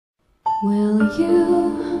Will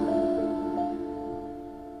you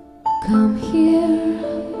come here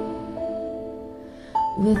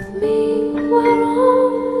with me where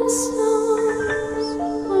all the stars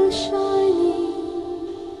are shining?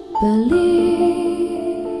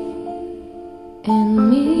 Believe in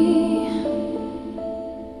me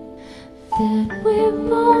that we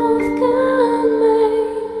both can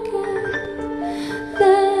make it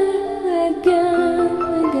there again,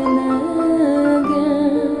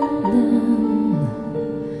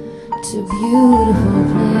 to a beautiful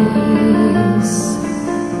place.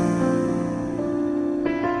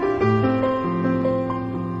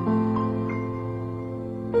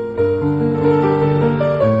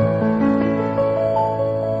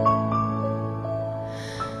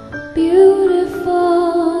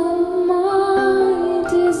 Beautiful, my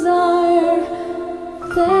desire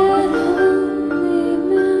that only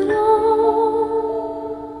meant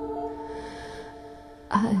all.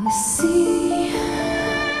 I see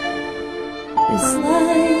this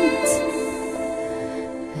light,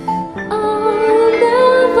 and I'll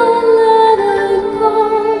never let it go.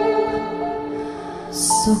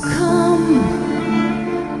 So come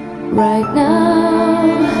right now,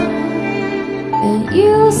 and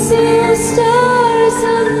you'll see the stars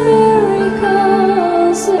and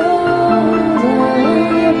miracles everywhere.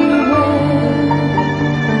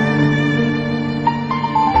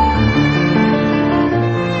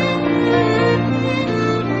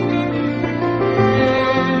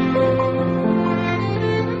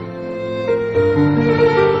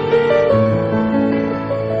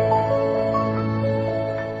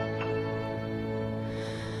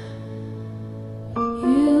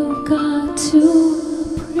 You've got to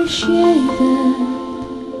appreciate that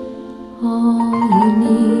all you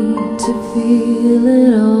need to feel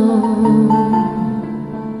it all,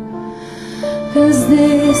 'cause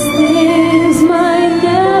these things might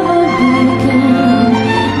never begin,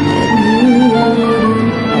 and you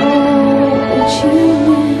wouldn't know what you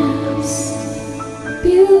miss.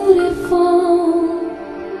 Beautiful,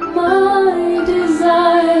 my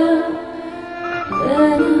desire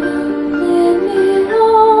that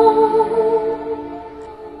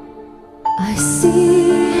I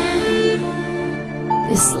see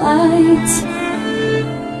this light,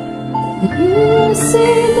 and you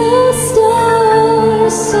see the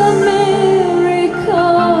stars and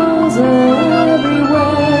miracles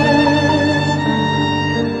everywhere.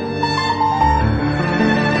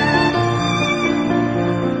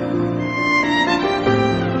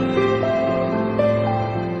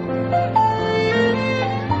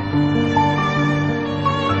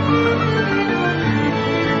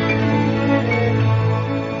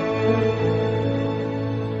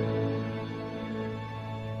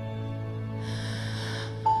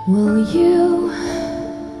 Will you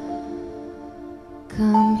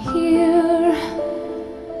come here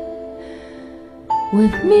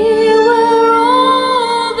with me where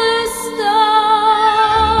all the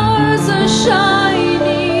stars are shining?